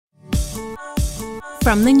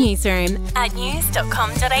From the newsroom at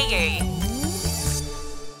news.com.au.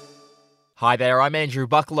 Hi there, I'm Andrew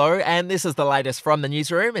Bucklow, and this is the latest from the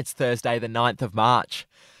newsroom. It's Thursday, the 9th of March.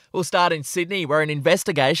 We'll start in Sydney, where an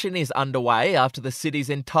investigation is underway after the city's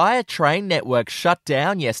entire train network shut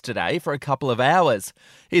down yesterday for a couple of hours.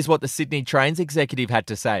 Here's what the Sydney Trains executive had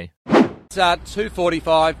to say. It's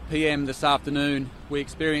 2:45 p.m. this afternoon. We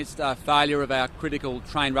experienced a failure of our critical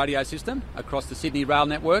train radio system across the Sydney rail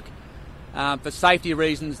network. For safety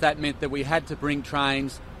reasons, that meant that we had to bring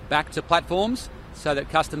trains back to platforms so that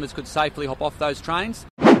customers could safely hop off those trains.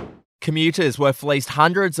 Commuters were fleeced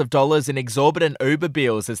hundreds of dollars in exorbitant Uber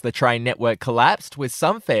bills as the train network collapsed, with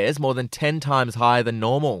some fares more than 10 times higher than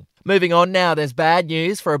normal. Moving on now, there's bad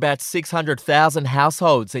news for about 600,000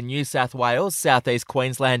 households in New South Wales, South East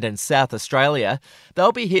Queensland and South Australia.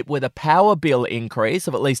 They'll be hit with a power bill increase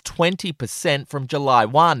of at least 20% from July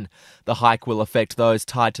 1. The hike will affect those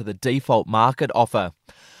tied to the default market offer.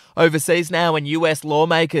 Overseas now, and US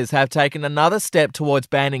lawmakers have taken another step towards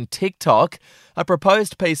banning TikTok. A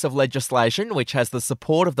proposed piece of legislation, which has the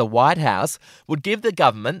support of the White House, would give the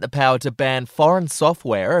government the power to ban foreign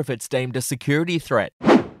software if it's deemed a security threat.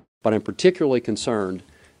 But I'm particularly concerned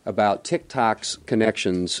about TikTok's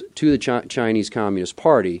connections to the Chinese Communist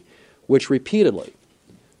Party, which repeatedly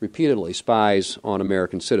spies on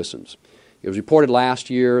American citizens. It was reported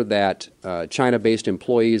last year that China-based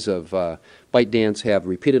employees of ByteDance have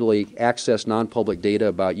repeatedly accessed non-public data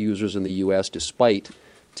about users in the U.S. despite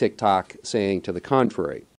TikTok saying to the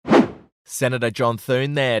contrary. Senator John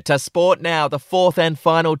Thune there. To sport now, the fourth and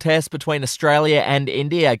final test between Australia and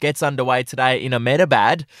India gets underway today in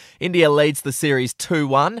Ahmedabad. India leads the series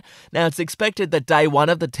 2-1. Now, it's expected that day one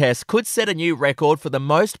of the test could set a new record for the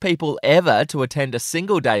most people ever to attend a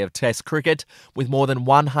single day of test cricket, with more than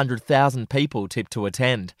 100,000 people tipped to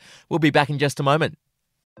attend. We'll be back in just a moment.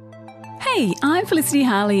 Hey, I'm Felicity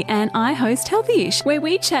Harley and I host Healthyish, where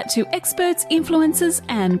we chat to experts, influencers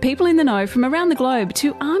and people in the know from around the globe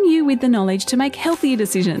to arm you with the knowledge to make healthier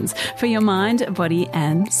decisions for your mind, body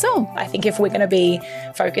and soul. I think if we're going to be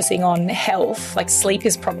focusing on health, like sleep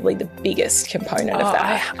is probably the biggest component of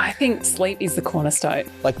that. I think sleep is the cornerstone.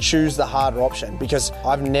 Like choose the harder option, because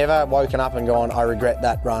I've never woken up and gone, I regret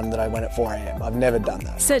that run that I went at 4 a.m. I've never done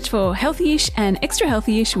that. Search for Healthyish and Extra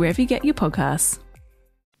Healthyish wherever you get your podcasts.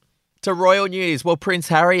 To royal news, well, Prince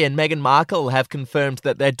Harry and Meghan Markle have confirmed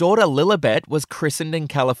that their daughter Lilibet was christened in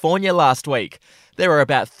California last week. There were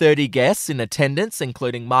about 30 guests in attendance,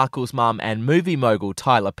 including Markle's mum and movie mogul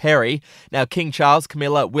Tyler Perry. Now, King Charles,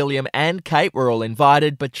 Camilla, William and Kate were all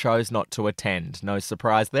invited but chose not to attend. No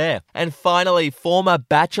surprise there. And finally, former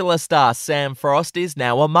Bachelor star Sam Frost is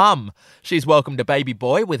now a mum. She's welcomed a baby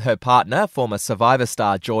boy with her partner, former Survivor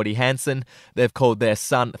star Geordie Hansen. They've called their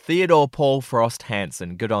son Theodore Paul Frost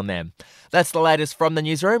Hansen. Good on them. That's the latest from the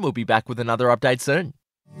newsroom. We'll be back with another update soon.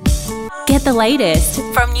 Get the latest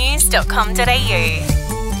from news.com.au.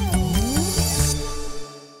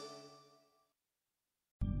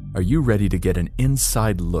 Are you ready to get an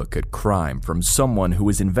inside look at crime from someone who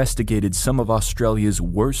has investigated some of Australia's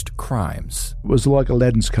worst crimes? It was like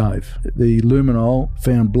Aladdin's Cave. The luminol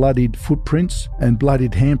found bloodied footprints and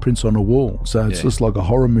bloodied handprints on a wall, so it's just like a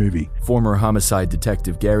horror movie. Former homicide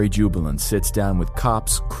detective Gary Jubilant sits down with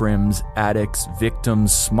cops, crims, addicts,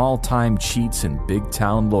 victims, small-time cheats and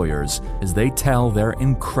big-town lawyers as they tell their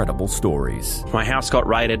incredible stories. My house got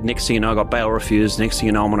raided. Next thing you know, I got bail refused. Next thing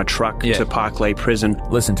you know, I'm on a truck to Parklea Prison.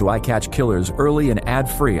 Listen to I Catch Killers early and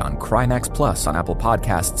ad-free on Crimex Plus on Apple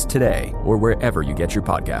Podcasts today or wherever you get your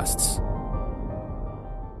podcasts.